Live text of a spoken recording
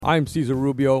I'm Cesar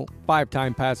Rubio,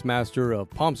 5-time past master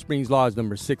of Palm Springs Lodge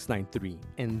number 693,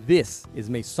 and this is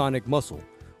Masonic Muscle,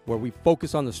 where we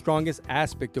focus on the strongest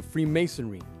aspect of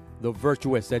Freemasonry, the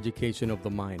virtuous education of the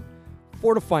mind,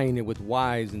 fortifying it with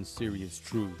wise and serious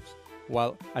truths,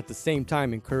 while at the same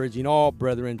time encouraging all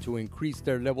brethren to increase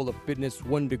their level of fitness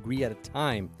 1 degree at a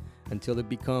time until it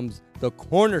becomes the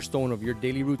cornerstone of your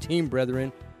daily routine,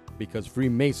 brethren, because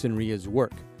Freemasonry is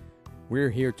work. We're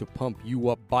here to pump you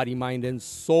up body, mind, and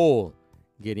soul,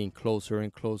 getting closer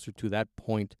and closer to that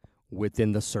point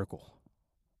within the circle.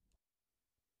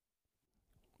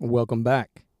 Welcome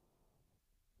back.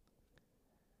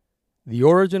 The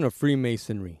Origin of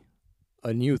Freemasonry,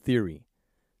 a New Theory.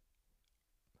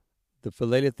 The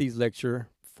Philalethes Lecture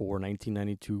for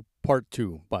 1992, Part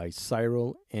 2 by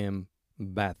Cyril M.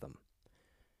 Batham.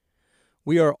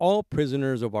 We are all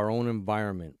prisoners of our own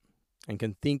environment, and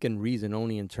can think and reason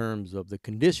only in terms of the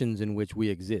conditions in which we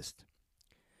exist.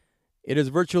 It is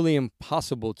virtually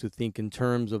impossible to think in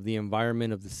terms of the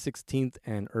environment of the 16th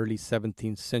and early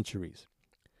 17th centuries.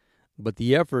 But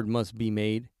the effort must be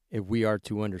made if we are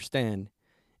to understand,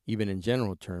 even in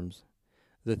general terms,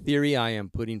 the theory I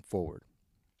am putting forward.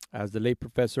 As the late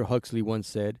Professor Huxley once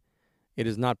said, it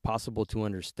is not possible to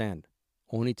understand,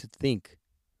 only to think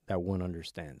that one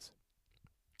understands.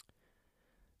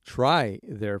 Try,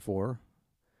 therefore,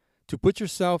 to put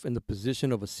yourself in the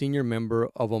position of a senior member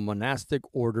of a monastic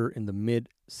order in the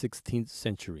mid-16th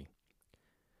century.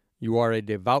 You are a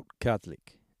devout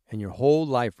Catholic, and your whole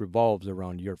life revolves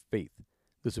around your faith,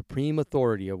 the supreme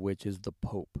authority of which is the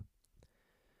Pope.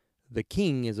 The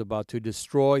king is about to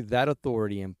destroy that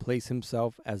authority and place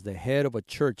himself as the head of a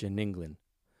church in England,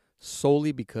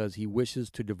 solely because he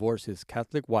wishes to divorce his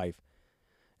Catholic wife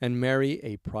and marry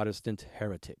a Protestant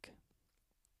heretic.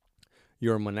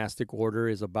 Your monastic order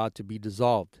is about to be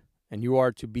dissolved, and you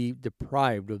are to be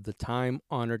deprived of the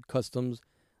time-honored customs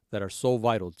that are so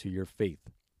vital to your faith.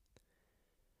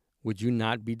 Would you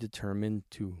not be determined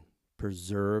to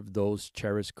preserve those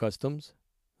cherished customs,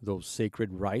 those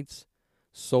sacred rites,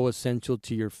 so essential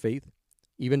to your faith,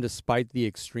 even despite the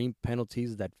extreme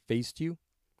penalties that faced you?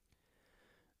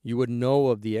 You would know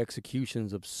of the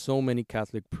executions of so many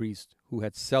Catholic priests who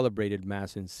had celebrated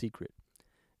Mass in secret,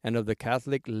 and of the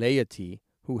Catholic laity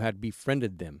who had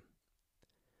befriended them.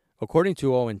 According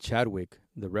to Owen Chadwick,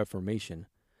 the Reformation,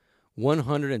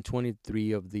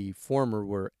 123 of the former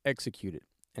were executed,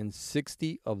 and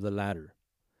 60 of the latter.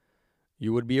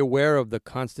 You would be aware of the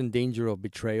constant danger of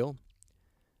betrayal,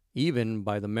 even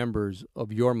by the members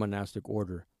of your monastic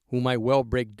order, who might well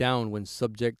break down when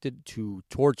subjected to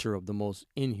torture of the most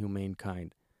inhumane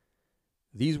kind.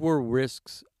 These were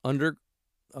risks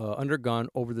undergone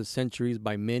over the centuries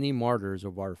by many martyrs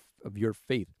of your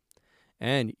faith,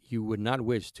 and you would not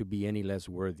wish to be any less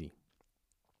worthy.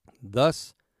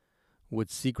 Thus would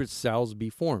secret cells be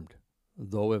formed,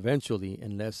 though eventually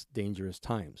in less dangerous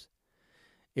times.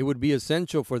 It would be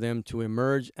essential for them to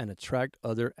emerge and attract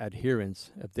other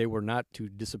adherents if they were not to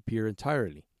disappear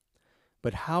entirely.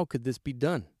 But how could this be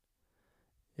done?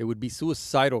 It would be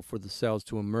suicidal for the cells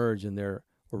to emerge in their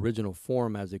original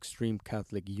form as extreme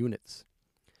Catholic units.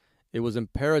 It was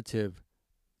imperative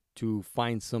to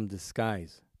find some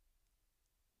disguise.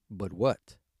 But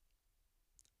what?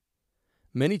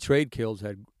 Many trade guilds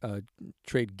had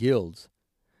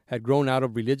grown out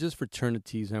of religious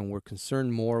fraternities and were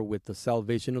concerned more with the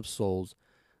salvation of souls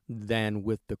than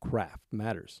with the craft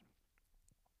matters.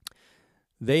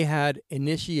 They had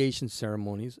initiation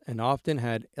ceremonies and often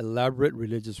had elaborate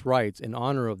religious rites in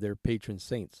honor of their patron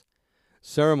saints,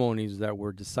 ceremonies that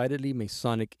were decidedly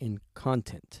Masonic in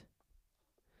content.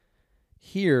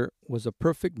 Here was a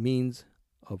perfect means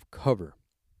of cover,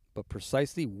 but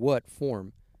precisely what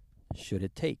form should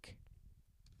it take?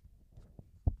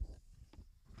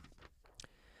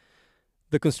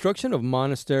 The construction of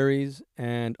monasteries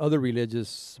and other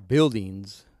religious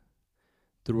buildings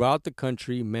throughout the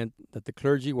country meant that the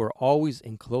clergy were always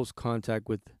in close contact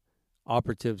with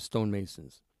operative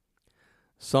stonemasons.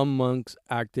 Some monks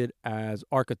acted as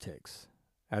architects,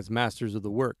 as masters of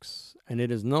the works, and it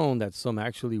is known that some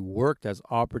actually worked as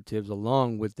operatives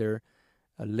along with their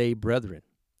lay brethren.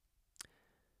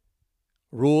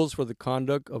 Rules for the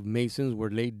conduct of masons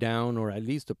were laid down or at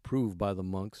least approved by the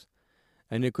monks,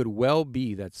 and it could well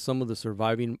be that some of the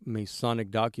surviving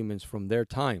Masonic documents from their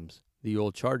times, the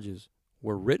old charges,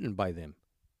 were written by them.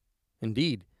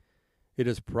 Indeed, it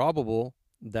is probable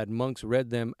that monks read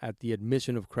them at the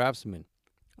admission of craftsmen.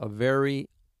 A very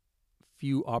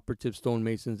few operative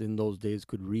stonemasons in those days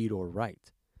could read or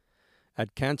write.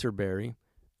 At Canterbury,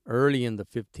 early in the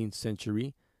 15th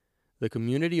century, The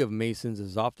community of Masons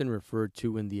is often referred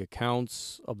to in the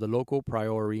accounts of the local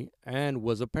priory and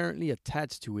was apparently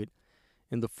attached to it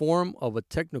in the form of a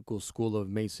technical school of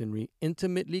Masonry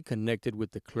intimately connected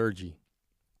with the clergy.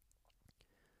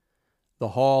 The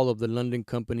hall of the London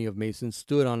Company of Masons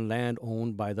stood on land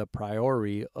owned by the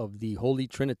Priory of the Holy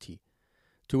Trinity,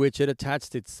 to which it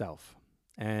attached itself,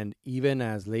 and even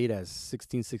as late as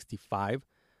 1665,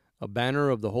 a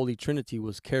banner of the Holy Trinity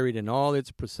was carried in all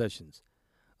its processions,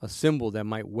 a symbol that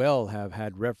might well have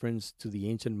had reference to the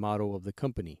ancient motto of the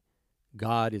company,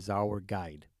 God is our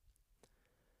guide.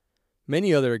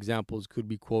 Many other examples could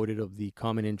be quoted of the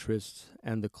common interests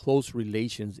and the close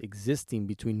relations existing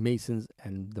between Masons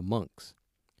and the monks.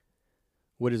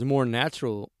 What is more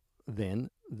natural, then,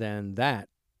 than that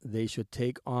they should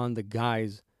take on the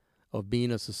guise of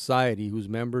being a society whose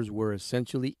members were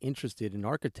essentially interested in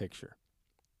architecture?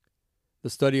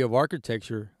 The study of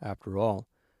architecture, after all,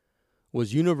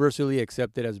 was universally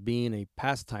accepted as being a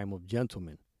pastime of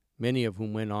gentlemen, many of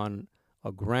whom went on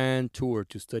a grand tour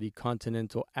to study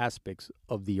continental aspects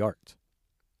of the art.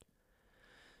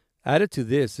 Added to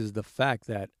this is the fact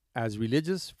that, as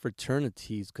religious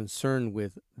fraternities concerned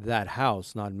with that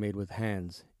house not made with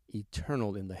hands,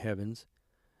 eternal in the heavens,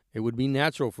 it would be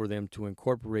natural for them to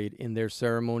incorporate in their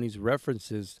ceremonies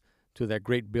references to that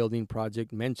great building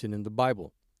project mentioned in the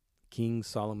Bible, King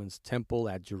Solomon's Temple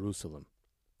at Jerusalem.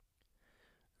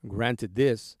 Granted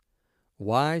this,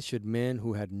 why should men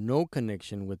who had no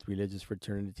connection with religious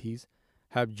fraternities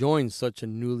have joined such a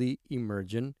newly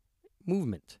emergent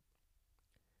movement?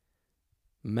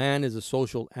 Man is a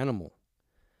social animal,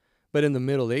 but in the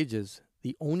Middle Ages,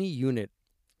 the only unit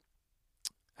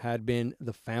had been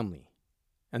the family,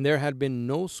 and there had been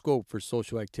no scope for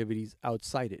social activities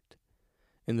outside it.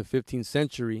 In the 15th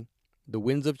century, the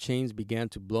winds of change began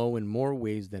to blow in more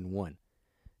ways than one,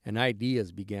 and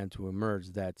ideas began to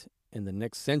emerge that, in the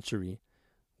next century,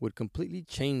 would completely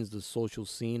change the social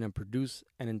scene and produce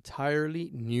an entirely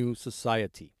new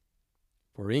society.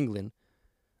 For England,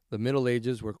 the Middle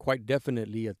Ages were quite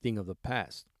definitely a thing of the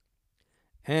past,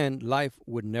 and life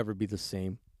would never be the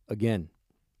same again.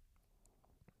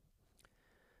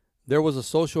 There was a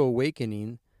social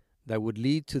awakening that would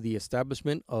lead to the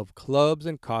establishment of clubs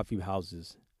and coffee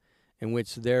houses, in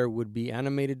which there would be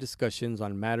animated discussions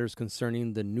on matters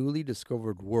concerning the newly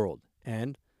discovered world,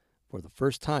 and, for the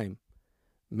first time,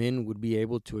 men would be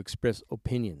able to express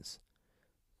opinions,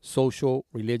 social,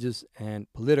 religious, and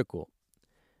political,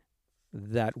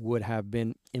 that would have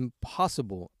been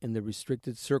impossible in the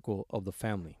restricted circle of the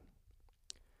family.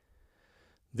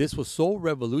 This was so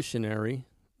revolutionary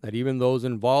that even those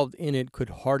involved in it could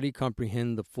hardly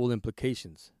comprehend the full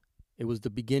implications. It was the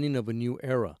beginning of a new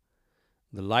era,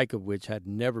 the like of which had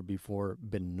never before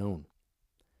been known.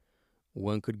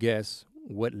 One could guess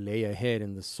what lay ahead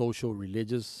in the social,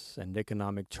 religious, and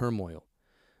economic turmoil,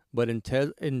 but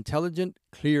intelligent,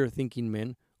 clear-thinking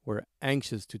men were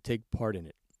anxious to take part in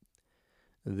it.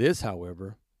 This,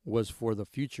 however, was for the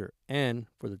future, and,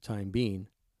 for the time being,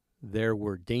 there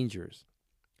were dangers.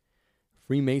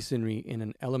 Freemasonry in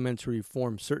an elementary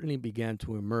form certainly began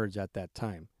to emerge at that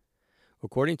time.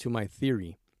 According to my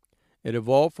theory, it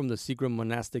evolved from the secret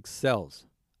monastic cells.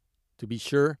 To be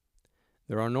sure,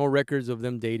 there are no records of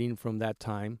them dating from that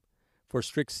time, for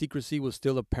strict secrecy was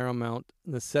still a paramount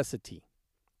necessity.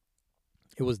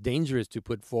 It was dangerous to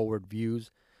put forward views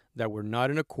that were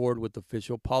not in accord with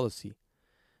official policy.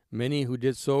 Many who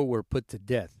did so were put to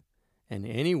death, and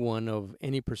anyone of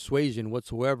any persuasion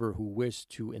whatsoever who wished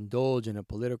to indulge in a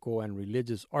political and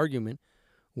religious argument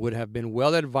would have been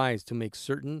well advised to make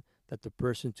certain that the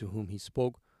person to whom he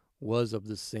spoke was of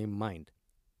the same mind.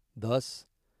 Thus,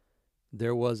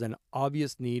 there was an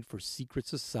obvious need for secret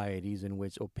societies in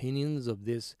which opinions of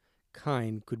this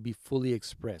kind could be fully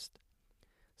expressed.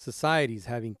 Societies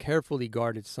having carefully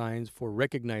guarded signs for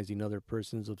recognizing other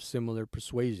persons of similar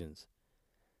persuasions.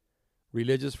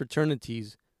 Religious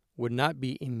fraternities would not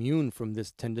be immune from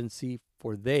this tendency,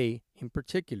 for they, in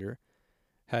particular,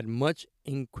 had much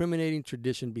incriminating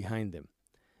tradition behind them,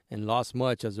 and lost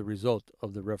much as a result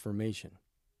of the Reformation.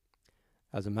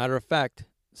 As a matter of fact,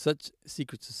 such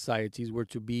secret societies were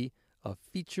to be a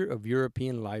feature of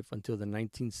European life until the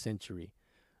 19th century,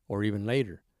 or even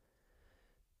later.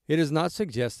 It is not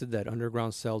suggested that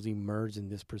underground cells emerged in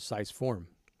this precise form,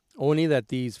 only that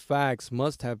these facts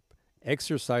must have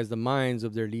exercised the minds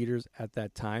of their leaders at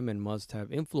that time and must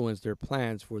have influenced their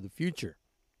plans for the future.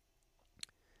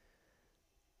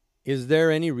 Is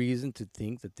there any reason to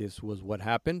think that this was what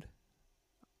happened?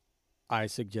 I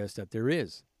suggest that there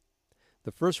is.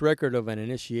 The first record of an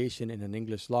initiation in an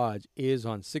English lodge is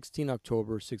on 16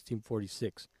 October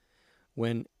 1646,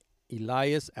 when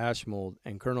Elias Ashmold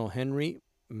and Colonel Henry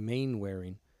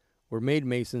Mainwaring were made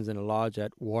Masons in a lodge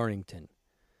at Warrington.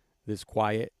 This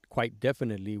quite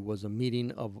definitely was a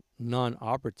meeting of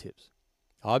non-operatives.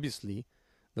 Obviously,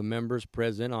 the members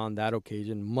present on that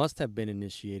occasion must have been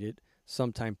initiated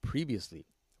sometime previously,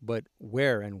 but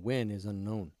where and when is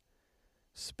unknown.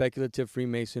 Speculative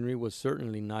Freemasonry was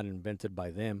certainly not invented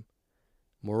by them.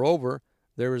 Moreover,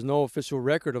 there is no official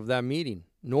record of that meeting,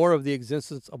 nor of the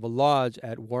existence of a lodge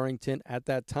at Warrington at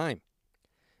that time.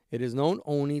 It is known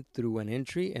only through an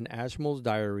entry in Ashmole's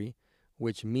diary,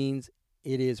 which means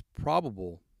it is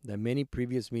probable that many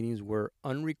previous meetings were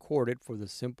unrecorded for the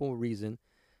simple reason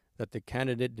that the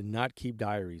candidate did not keep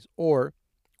diaries, or,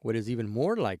 what is even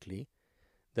more likely,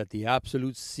 that the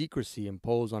absolute secrecy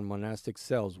imposed on monastic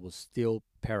cells was still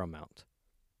paramount.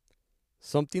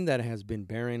 Something that has been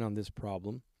bearing on this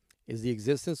problem is the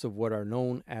existence of what are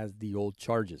known as the Old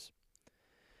Charges.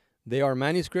 They are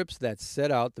manuscripts that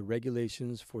set out the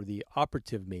regulations for the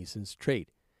operative Mason's trade,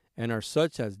 and are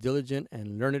such as diligent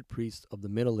and learned priests of the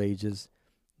Middle Ages,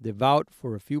 devout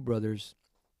for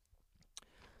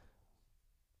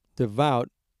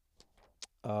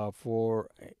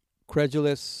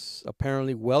credulous,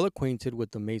 apparently well acquainted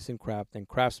with the Mason craft and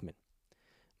craftsmen,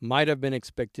 might have been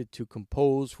expected to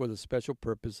compose for the special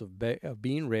purpose of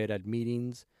being read at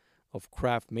meetings of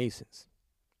craft Masons.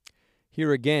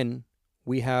 Here again,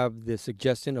 we have the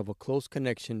suggestion of a close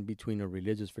connection between a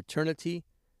religious fraternity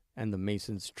and the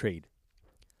Mason's trade.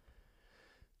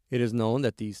 It is known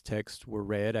that these texts were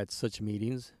read at such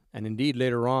meetings, and indeed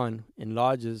later on in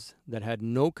lodges that had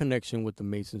no connection with the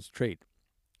Mason's trade.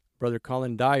 Brother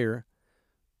Colin Dyer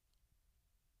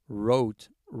wrote,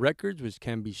 records which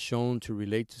can be shown to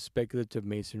relate to speculative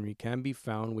Masonry can be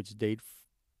found which date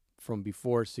from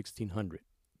before 1600.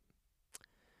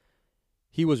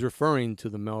 He was referring to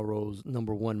the Melrose No.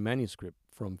 1 manuscript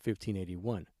from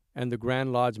 1581 and the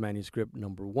Grand Lodge manuscript No.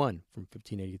 1 from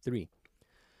 1583.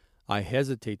 I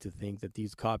hesitate to think that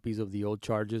these copies of the Old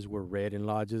Charges were read in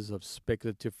lodges of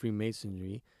speculative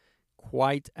Freemasonry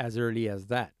quite as early as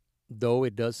that, though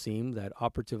it does seem that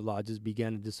operative lodges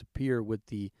began to disappear with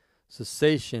the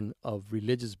cessation of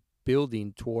religious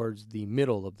building towards the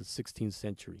middle of the 16th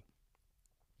century.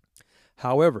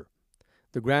 However,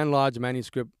 the Grand Lodge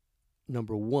manuscript No.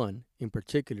 1 in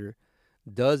particular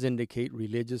does indicate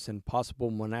religious and possible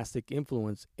monastic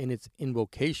influence in its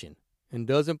invocation, and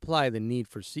does imply the need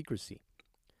for secrecy.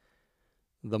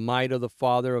 The might of the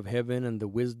Father of heaven and the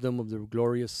wisdom of the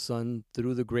glorious Son,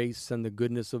 through the grace and the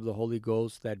goodness of the Holy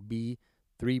Ghost, that be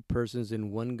 3 persons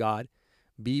in one God,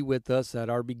 be with us at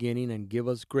our beginning, and give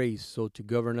us grace so to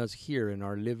govern us here in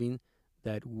our living,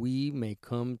 that we may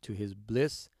come to his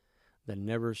bliss that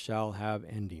never shall have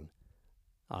ending.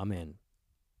 Amen.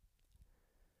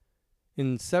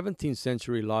 In 17th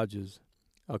century lodges,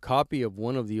 a copy of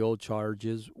one of the Old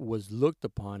Charges was looked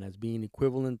upon as being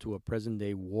equivalent to a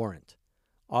present-day warrant,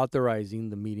 authorizing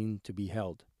the meeting to be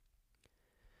held.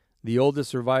 The oldest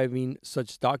surviving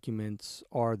such documents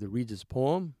are the Regis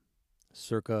Poem,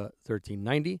 circa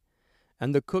 1390,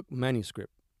 and the Cook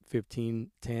Manuscript,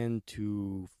 1510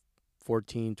 to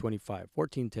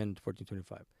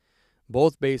 1425,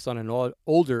 both based on an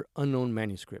older unknown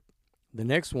manuscript. The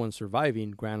next one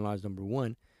surviving, Grand Lodge No.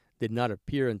 1, did not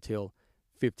appear until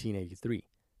 1583.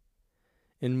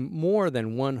 In more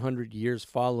than 100 years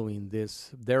following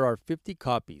this, there are 50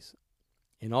 copies.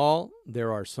 In all,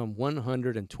 there are some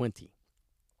 120.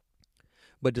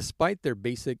 But despite their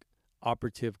basic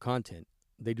operative content,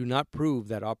 they do not prove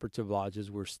that operative lodges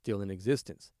were still in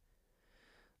existence.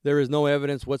 There is no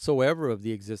evidence whatsoever of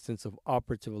the existence of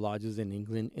operative lodges in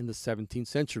England in the 17th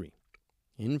century.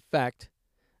 In fact,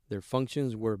 their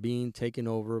functions were being taken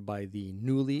over by the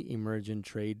newly emergent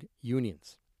trade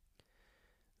unions.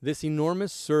 This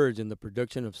enormous surge in the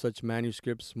production of such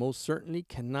manuscripts most certainly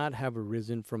cannot have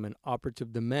arisen from an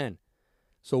operative demand.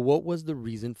 So what was the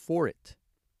reason for it?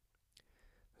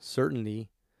 Certainly,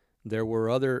 there were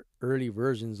other early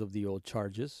versions of the Old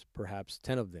Charges, perhaps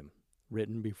 10 of them,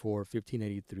 written before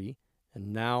 1583,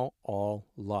 and now all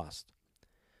lost.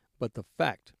 But the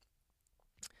fact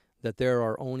that there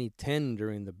are only 10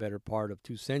 during the better part of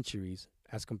 2 centuries,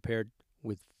 as compared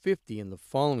with 50 in the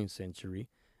following century,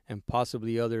 and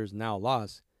possibly others now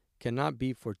lost, cannot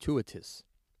be fortuitous.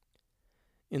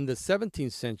 In the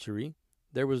 17th century,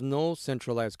 there was no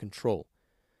centralized control,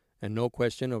 and no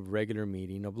question of regular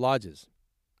meeting of lodges.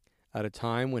 At a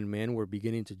time when men were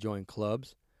beginning to join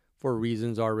clubs, for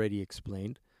reasons already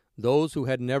explained, those who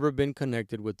had never been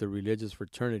connected with the religious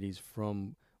fraternities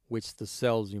from which the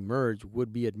cells emerged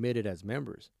would be admitted as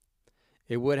members.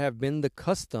 It would have been the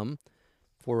custom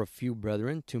for a few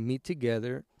brethren to meet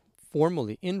together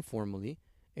informally,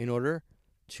 in order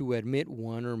to admit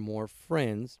one or more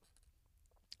friends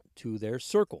to their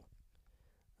circle.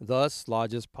 Thus,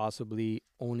 lodges, possibly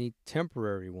only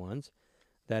temporary ones,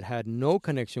 that had no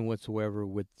connection whatsoever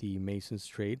with the Mason's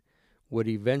trade, would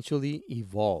eventually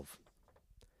evolve.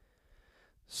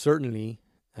 Certainly,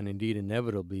 and indeed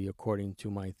inevitably, according to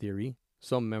my theory,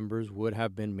 some members would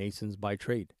have been Masons by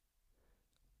trade.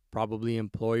 Probably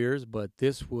employers, but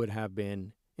this would have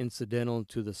been incidental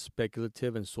to the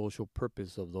speculative and social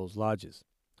purpose of those lodges.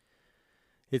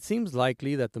 It seems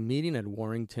likely that the meeting at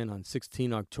Warrington on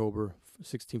 16 October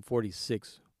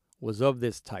 1646 was of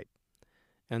this type,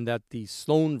 and that the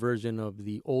Sloan version of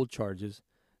the old charges,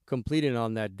 completed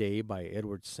on that day by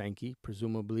Edward Sankey,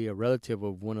 presumably a relative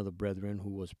of one of the brethren who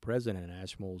was present at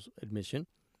Ashmole's admission,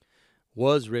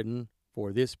 was written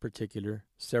for this particular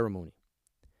ceremony.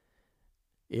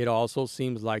 It also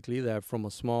seems likely that from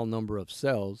a small number of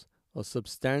cells, a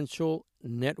substantial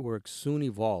network soon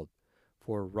evolved,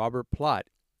 for Robert Plot,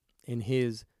 in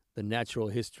his The Natural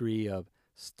History of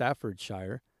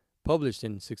Staffordshire, published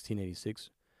in 1686,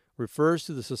 refers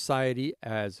to the society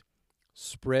as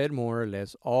spread more or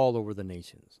less all over the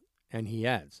nations. And he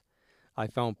adds, I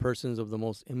found persons of the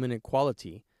most eminent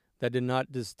quality that did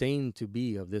not disdain to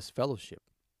be of this fellowship.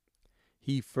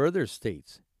 He further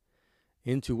states,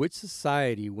 into which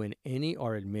society, when any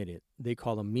are admitted, they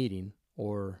call a meeting,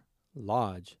 or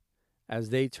lodge, as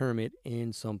they term it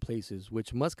in some places,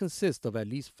 which must consist of at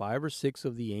least 5 or 6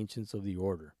 of the ancients of the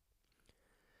order.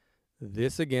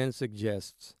 This again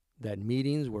suggests that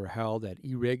meetings were held at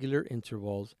irregular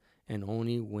intervals and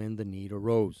only when the need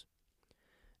arose.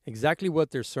 Exactly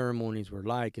what their ceremonies were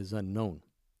like is unknown.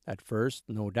 At first,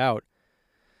 no doubt,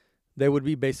 they would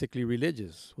be basically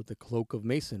religious, with the cloak of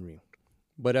masonry.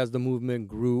 But as the movement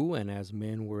grew and as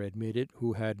men were admitted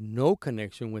who had no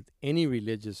connection with any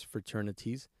religious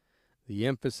fraternities, the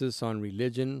emphasis on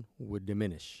religion would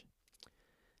diminish.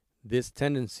 This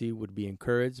tendency would be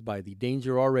encouraged by the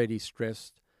danger already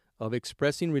stressed of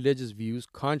expressing religious views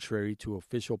contrary to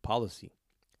official policy.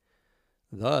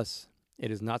 Thus,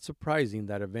 it is not surprising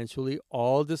that eventually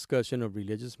all discussion of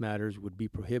religious matters would be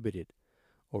prohibited,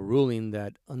 a ruling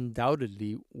that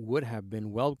undoubtedly would have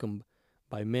been welcomed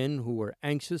by men who were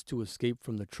anxious to escape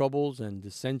from the troubles and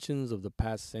dissensions of the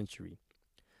past century.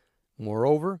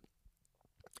 Moreover,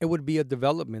 it would be a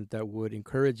development that would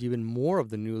encourage even more of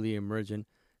the newly emergent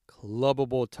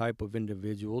clubbable type of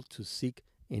individual to seek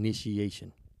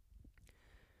initiation.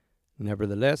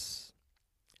 Nevertheless,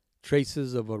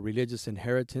 traces of a religious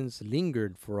inheritance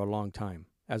lingered for a long time.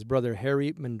 As Brother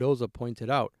Harry Mendoza pointed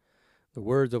out, the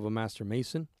words of a Master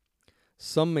Mason,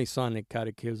 some Masonic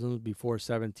catechisms before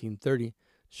 1730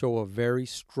 show a very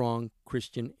strong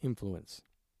Christian influence.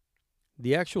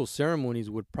 The actual ceremonies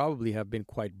would probably have been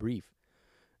quite brief,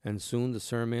 and soon the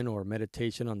sermon or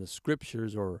meditation on the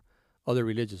scriptures or other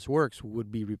religious works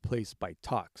would be replaced by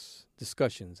talks,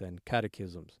 discussions, and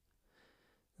catechisms.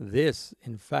 This,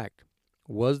 in fact,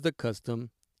 was the custom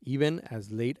even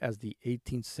as late as the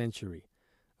 18th century,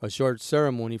 a short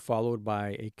ceremony followed by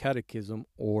a catechism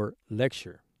or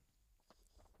lecture.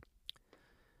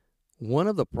 One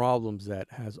of the problems that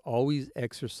has always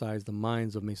exercised the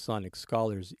minds of Masonic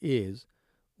scholars is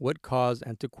what caused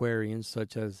antiquarians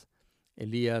such as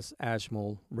Elias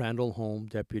Ashmole, Randall Holm,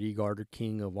 Deputy Garter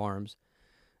King of Arms,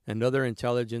 and other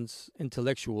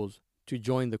intellectuals to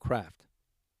join the craft.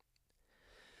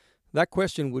 That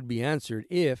question would be answered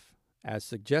if, as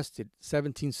suggested,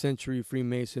 17th century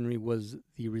Freemasonry was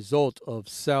the result of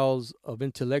cells of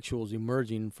intellectuals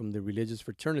emerging from the religious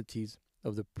fraternities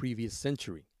of the previous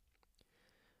century.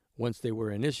 Once they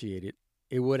were initiated,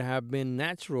 it would have been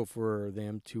natural for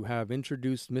them to have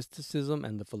introduced mysticism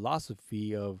and the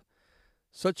philosophy of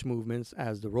such movements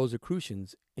as the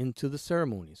Rosicrucians into the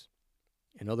ceremonies.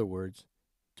 In other words,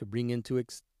 to bring into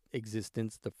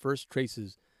existence the first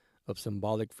traces of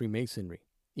symbolic Freemasonry,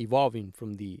 evolving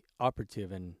from the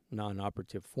operative and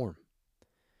non-operative form.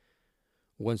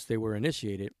 Once they were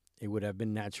initiated, it would have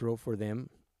been natural for them,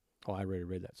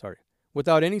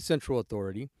 without any central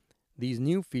authority, these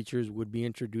new features would be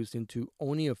introduced into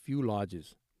only a few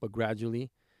lodges, but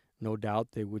gradually, no doubt,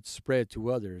 they would spread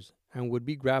to others and would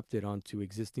be grafted onto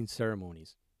existing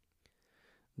ceremonies.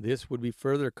 This would be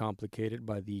further complicated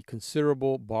by the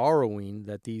considerable borrowing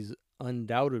that these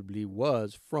undoubtedly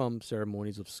was from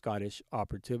ceremonies of Scottish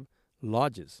operative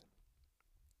lodges.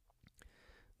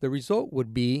 The result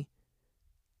would be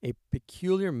a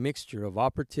peculiar mixture of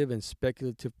operative and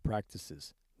speculative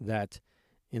practices that,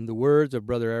 in the words of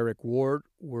Brother Eric Ward,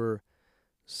 were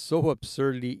so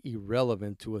absurdly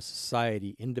irrelevant to a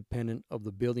society independent of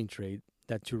the building trade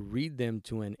that to read them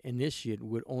to an initiate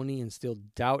would only instill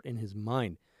doubt in his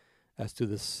mind as to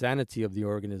the sanity of the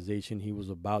organization he was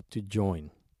about to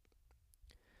join.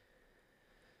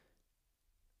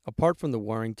 Apart from the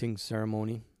Warrington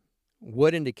ceremony,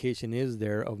 what indication is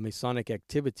there of Masonic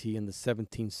activity in the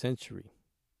 17th century?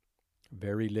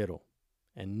 Very little,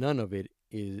 and none of it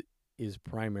is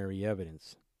primary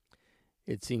evidence.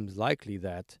 It seems likely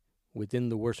that, within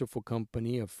the Worshipful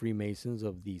Company of Freemasons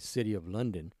of the City of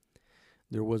London,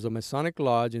 there was a Masonic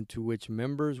lodge into which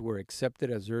members were accepted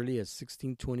as early as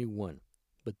 1621,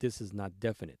 but this is not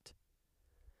definite.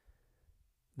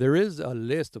 There is a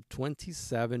list of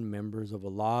 27 members of a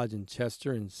lodge in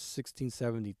Chester in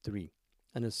 1673,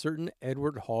 and a certain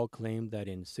Edward Hall claimed that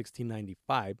in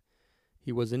 1695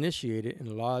 he was initiated in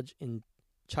a lodge in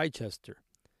Chichester,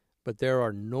 but there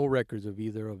are no records of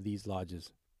either of these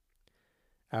lodges.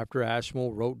 After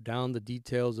Ashmole wrote down the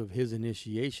details of his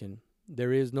initiation,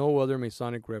 there is no other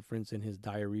Masonic reference in his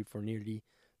diary for nearly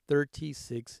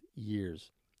 36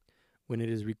 years, when it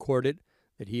is recorded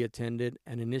that he attended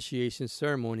an initiation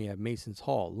ceremony at Mason's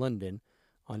Hall, London,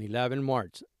 on 11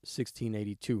 March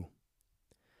 1682.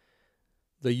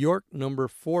 The York No.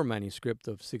 4 manuscript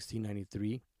of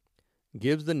 1693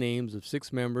 gives the names of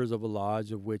 6 members of a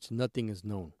lodge of which nothing is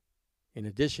known. In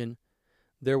addition,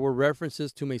 there were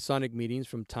references to Masonic meetings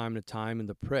from time to time in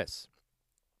the press.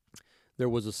 There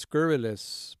was a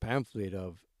scurrilous pamphlet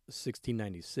of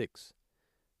 1696.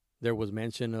 There was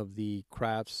mention of the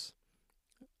crafts.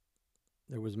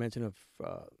 There was mention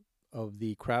of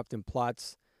the craft and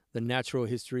plots, the natural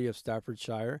history of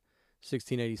Staffordshire,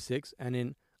 1686, and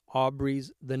in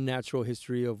Aubrey's The Natural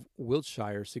History of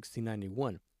Wiltshire,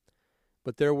 1691.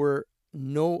 But there were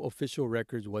no official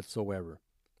records whatsoever.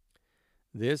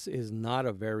 This is not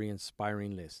a very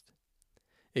inspiring list.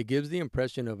 It gives the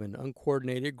impression of an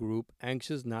uncoordinated group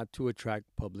anxious not to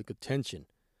attract public attention.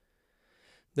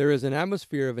 There is an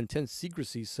atmosphere of intense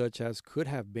secrecy such as could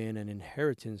have been an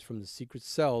inheritance from the secret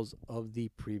cells of the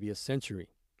previous century.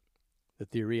 The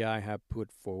theory I have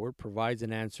put forward provides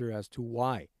an answer as to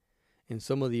why, in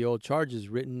some of the old charges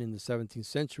written in the 17th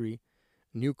century,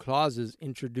 new clauses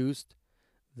introduced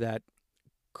that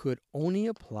could only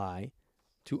apply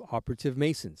to operative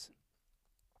Masons.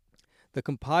 The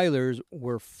compilers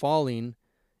were falling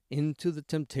into the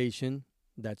temptation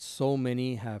that so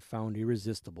many have found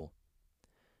irresistible: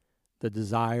 the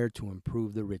desire to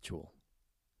improve the ritual.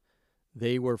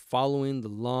 They were following the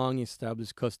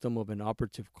long-established custom of an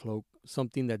operative cloak,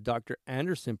 something that Dr.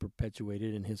 Anderson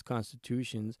perpetuated in his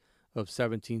constitutions of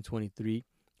 1723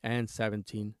 and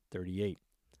 1738.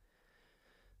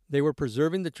 They were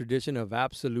preserving the tradition of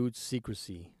absolute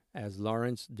secrecy, as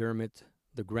Lawrence Dermot,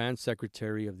 the Grand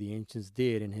Secretary of the Ancients,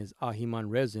 did in his Ahiman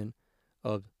Rezin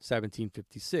of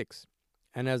 1756,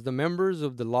 and as the members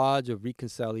of the Lodge of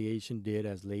Reconciliation did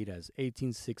as late as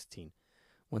 1816,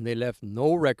 when they left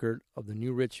no record of the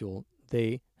new ritual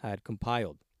they had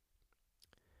compiled.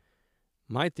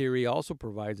 My theory also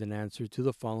provides an answer to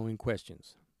the following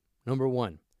questions. Number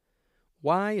 1,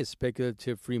 why is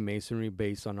speculative Freemasonry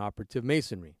based on operative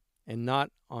Masonry and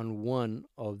not on one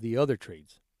of the other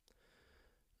trades?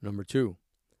 Number 2,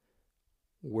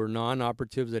 were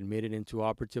non-operatives admitted into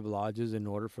operative lodges in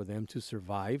order for them to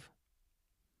survive?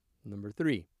 Number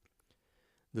 3,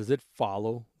 does it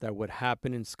follow that what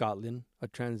happened in Scotland, a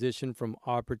transition from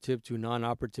operative to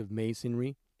non-operative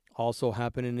Masonry, also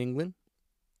happened in England?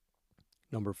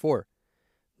 Number 4,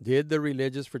 did the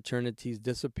religious fraternities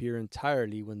disappear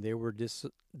entirely when they were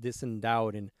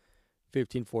disendowed in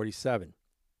 1547?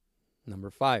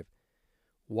 Number 5,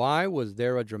 why was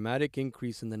there a dramatic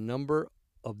increase in the number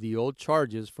of the old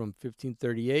charges from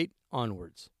 1538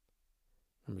 onwards?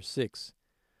 Number 6,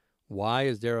 why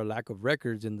is there a lack of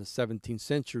records in the 17th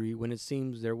century when it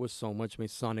seems there was so much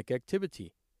Masonic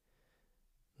activity?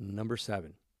 Number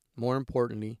 7, more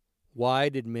importantly, why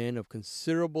did men of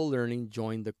considerable learning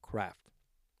join the craft?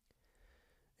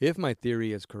 If my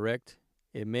theory is correct,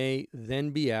 it may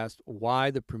then be asked why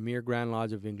the premier Grand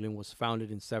Lodge of England was founded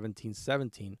in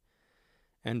 1717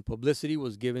 and publicity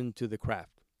was given to the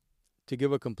craft. To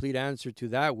give a complete answer to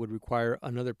that would require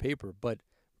another paper, but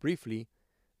briefly,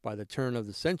 by the turn of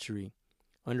the century,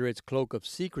 under its cloak of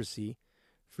secrecy,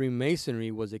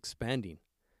 Freemasonry was expanding.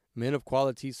 Men of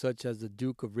quality such as the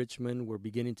Duke of Richmond were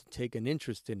beginning to take an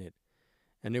interest in it,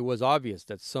 and it was obvious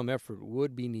that some effort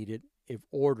would be needed if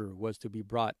order was to be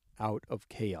brought out of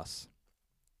chaos.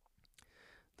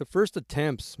 The first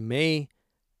attempts may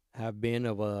have been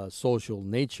of a social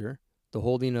nature, the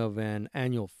holding of an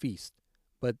annual feast,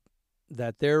 but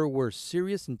that there were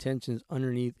serious intentions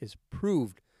underneath is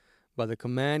proved by the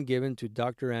command given to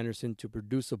Dr. Anderson to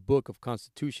produce a book of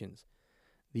constitutions,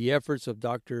 the efforts of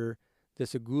Dr.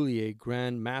 Desaguliers,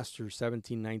 Grand Master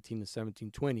 1719 to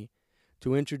 1720,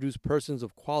 to introduce persons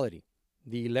of quality,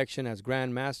 the election as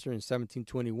Grand Master in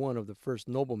 1721 of the first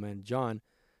nobleman, John,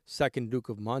 2nd Duke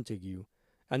of Montague,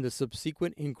 and the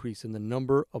subsequent increase in the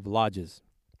number of lodges.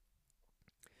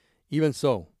 Even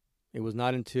so, it was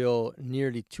not until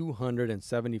nearly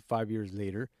 275 years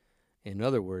later, in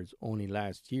other words, only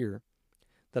last year,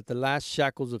 that the last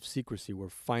shackles of secrecy were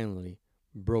finally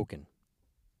broken.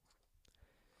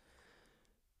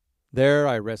 There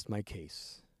I rest my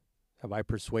case. Have I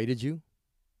persuaded you?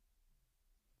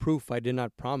 Proof I did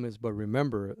not promise, but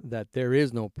remember that there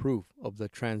is no proof of the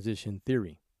transition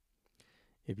theory.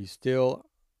 If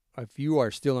you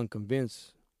are still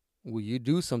unconvinced, will you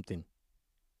do something?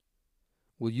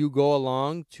 Will you go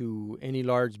along to any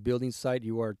large building site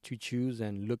you are to choose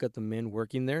and look at the men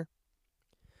working there?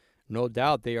 No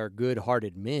doubt they are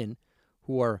good-hearted men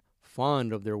who are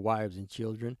fond of their wives and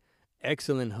children,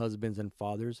 excellent husbands and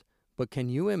fathers, but can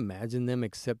you imagine them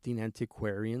accepting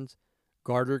antiquarians,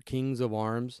 garter kings of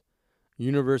arms,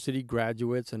 university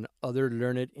graduates, and other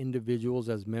learned individuals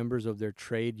as members of their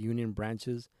trade union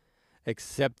branches,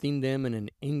 accepting them in an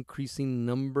increasing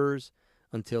numbers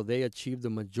until they achieved the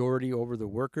majority over the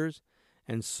workers,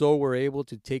 and so were able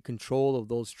to take control of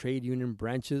those trade union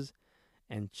branches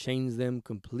and change them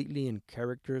completely in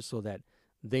character so that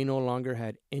they no longer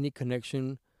had any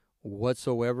connection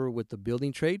whatsoever with the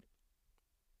building trade?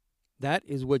 That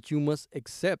is what you must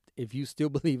accept if you still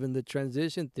believe in the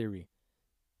transition theory.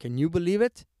 Can you believe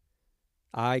it?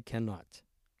 I cannot.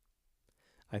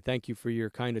 I thank you for your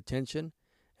kind attention,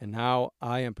 and now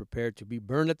I am prepared to be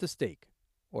burned at the stake,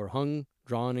 or hung,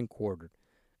 drawn, and quartered,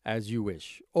 as you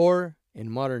wish, or, in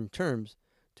modern terms,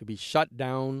 to be shot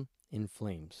down in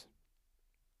flames.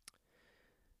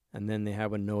 And then they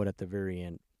have a note at the very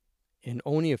end. In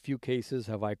only a few cases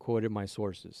have I quoted my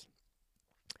sources.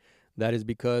 That is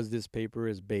because this paper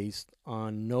is based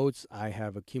on notes I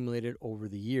have accumulated over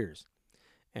the years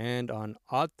and on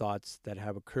odd thoughts that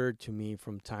have occurred to me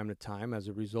from time to time as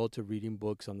a result of reading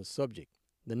books on the subject,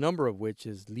 the number of which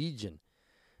is legion,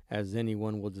 as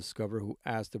anyone will discover who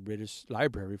asks the British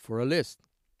Library for a list.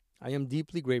 I am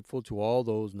deeply grateful to all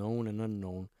those known and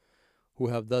unknown who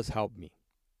have thus helped me.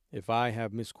 If I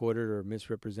have misquoted or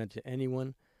misrepresented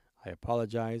anyone, I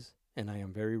apologize, and I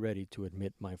am very ready to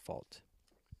admit my fault.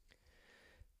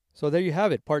 So there you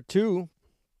have it, part 2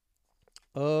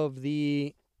 of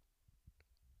the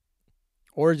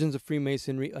Origins of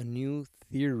Freemasonry, a New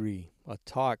Theory, a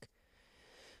talk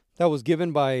that was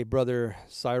given by Brother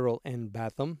Cyril N.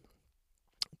 Batham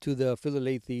to the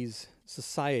Philalethes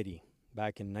Society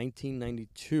back in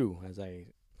 1992, as I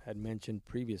had mentioned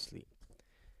previously.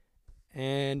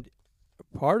 And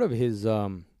part of his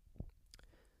talk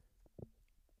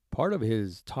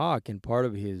and part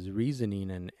of his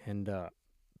reasoning and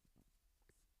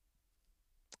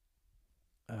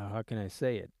how can I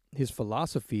say it? His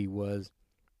philosophy was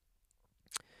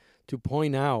to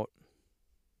point out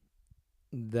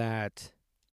that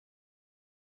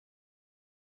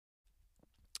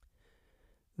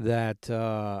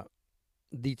the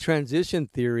transition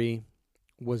theory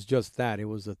was just that. It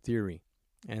was a theory,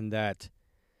 and that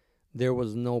there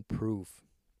was no proof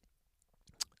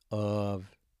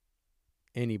of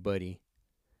anybody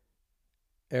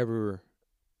ever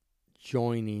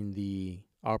joining the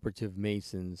operative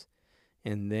Masons,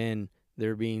 and then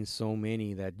there being so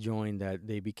many that joined that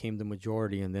they became the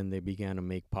majority, and then they began to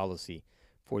make policy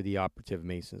for the operative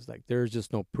Masons. Like, there's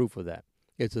just no proof of that.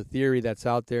 It's a theory that's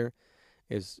out there.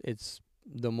 It's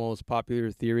the most popular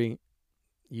theory.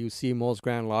 You see most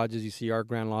Grand Lodges, you see our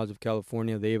Grand Lodge of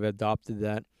California, they've adopted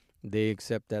that. They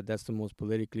accept that. That's the most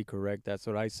politically correct. That's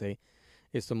what I say.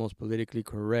 It's the most politically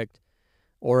correct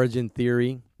origin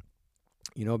theory,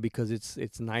 because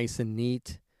it's nice and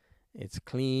neat. It's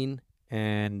clean,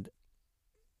 and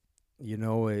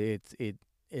it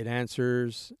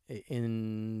answers,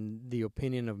 in the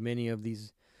opinion of many of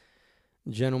these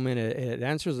gentlemen, it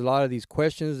answers a lot of these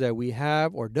questions that we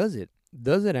have. Or does it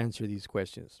answer these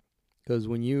questions? Because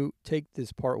when you take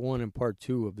this part 1 and part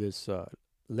 2 of this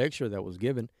lecture that was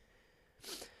given,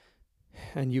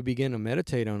 and you begin to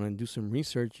meditate on it and do some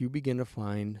research, you begin to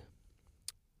find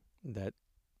that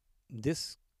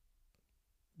this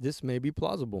may be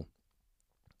plausible.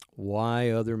 Why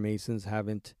other Masons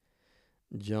haven't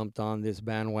jumped on this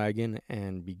bandwagon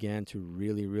and began to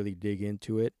really, really dig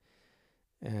into it,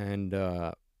 and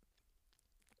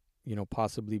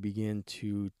possibly begin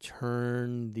to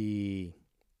turn the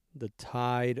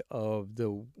tide of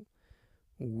the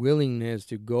willingness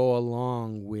to go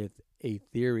along with a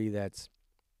theory that's,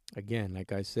 again,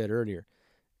 like I said earlier,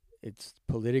 it's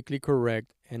politically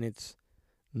correct, and it's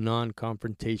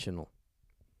non-confrontational.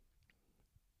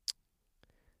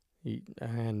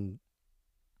 And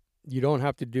you don't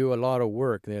have to do a lot of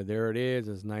work there. There it is.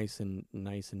 It's nice and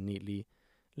neatly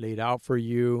laid out for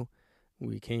you.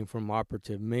 We came from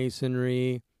operative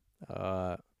masonry.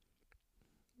 The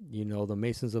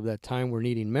Masons of that time were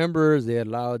needing members. They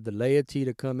allowed the laity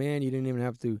to come in. You didn't even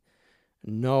have to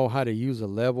know how to use a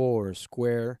level or a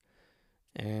square,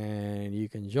 and you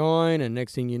can join. And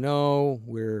next thing you know,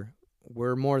 we're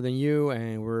more than you,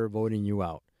 and we're voting you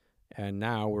out. And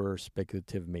now we're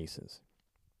speculative Masons.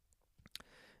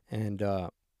 And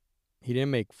he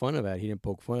didn't make fun of that. He didn't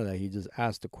poke fun of that. He just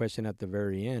asked a question at the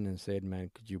very end and said,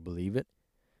 "Man, could you believe it?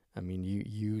 I mean,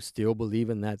 you still believe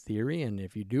in that theory? And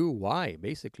if you do, why?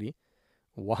 Basically,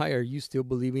 why are you still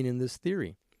believing in this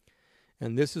theory?"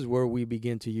 And this is where we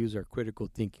begin to use our critical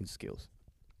thinking skills.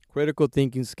 Critical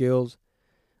thinking skills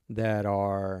that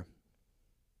are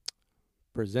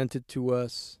presented to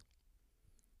us.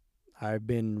 I've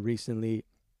been recently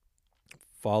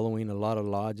following a lot of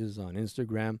lodges on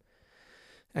Instagram.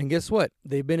 And guess what?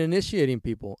 They've been initiating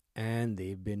people, and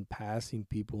they've been passing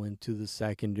people into the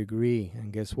second degree.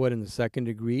 And guess what? In the second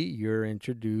degree, you're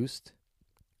introduced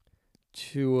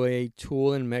to a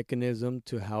tool and mechanism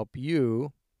to help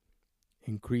you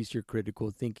increase your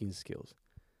critical thinking skills.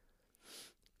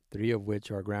 3 of which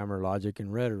are grammar, logic,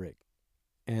 and rhetoric.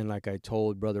 And like I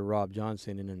told Brother Rob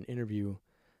Johnson in an interview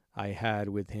I had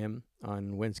with him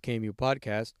on Whence Came You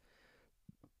podcast,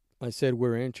 I said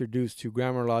we're introduced to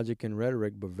grammar, logic, and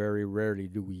rhetoric, but very rarely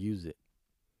do we use it.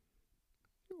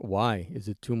 Why? Is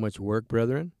it too much work,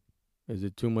 brethren? Is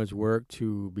it too much work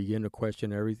to begin to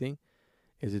question everything?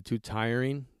 Is it too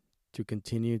tiring to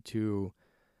continue to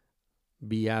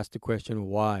be asked the question,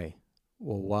 why?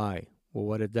 Well, why? Well,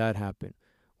 what did that happen?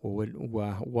 Well,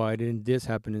 why didn't this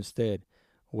happen instead?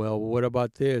 Well, what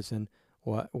about this? And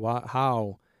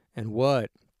how? And what?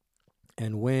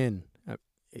 And when?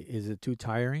 Is it too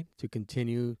tiring to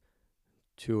continue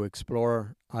to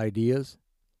explore ideas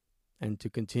and to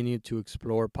continue to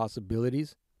explore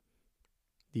possibilities?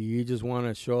 Do you just want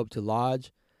to show up to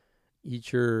lodge,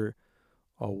 eat your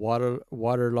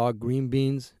waterlogged green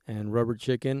beans and rubber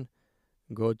chicken,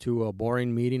 go to a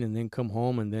boring meeting, and then come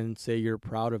home and then say you're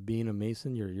proud of being a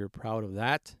Mason? You're proud of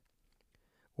that?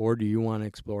 Or do you want to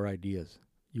explore ideas?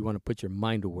 You want to put your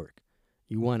mind to work.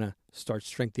 You want to start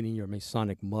strengthening your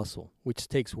Masonic muscle, which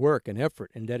takes work and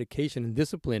effort and dedication and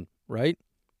discipline, right?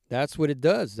 That's what it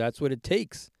does. That's what it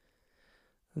takes.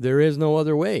 There is no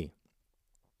other way.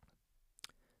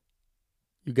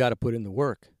 You got to put in the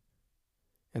work.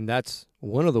 And that's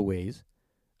one of the ways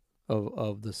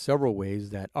of the several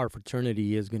ways that our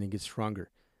fraternity is going to get stronger.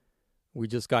 We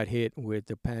just got hit with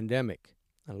the pandemic.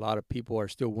 A lot of people are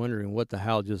still wondering what the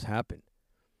hell just happened.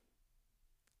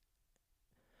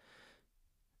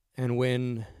 And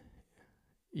when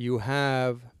you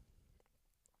have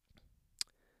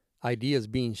ideas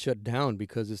being shut down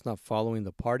because it's not following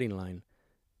the party line,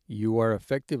 you are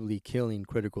effectively killing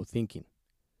critical thinking.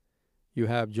 You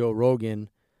have Joe Rogan.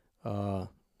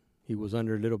 He was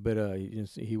under a little bit of,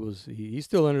 he's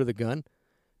still under the gun.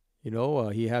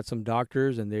 He had some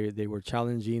doctors, and they were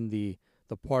challenging the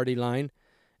party line,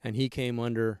 and he came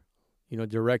under,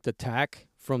 direct attack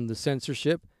from the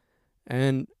censorship.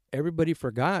 And everybody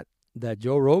forgot that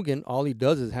Joe Rogan, all he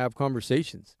does is have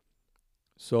conversations.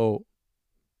 So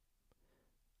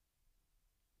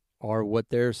are what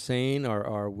they're saying,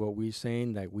 are what we're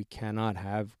saying, that we cannot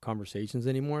have conversations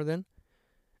anymore then?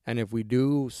 And if we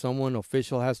do, someone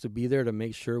official has to be there to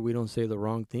make sure we don't say the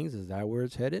wrong things? Is that where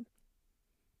it's headed?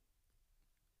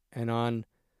 And on,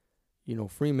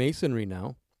 Freemasonry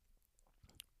now,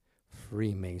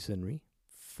 Freemasonry,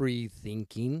 free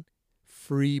thinking,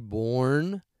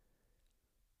 freeborn,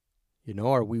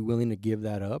 are we willing to give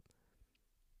that up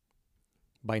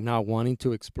by not wanting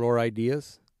to explore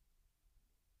ideas?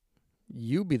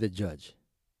 You be the judge.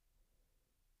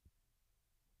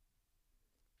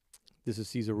 This is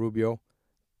Cesar Rubio.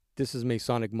 This is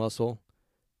Masonic Muscle.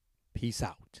 Peace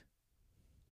out.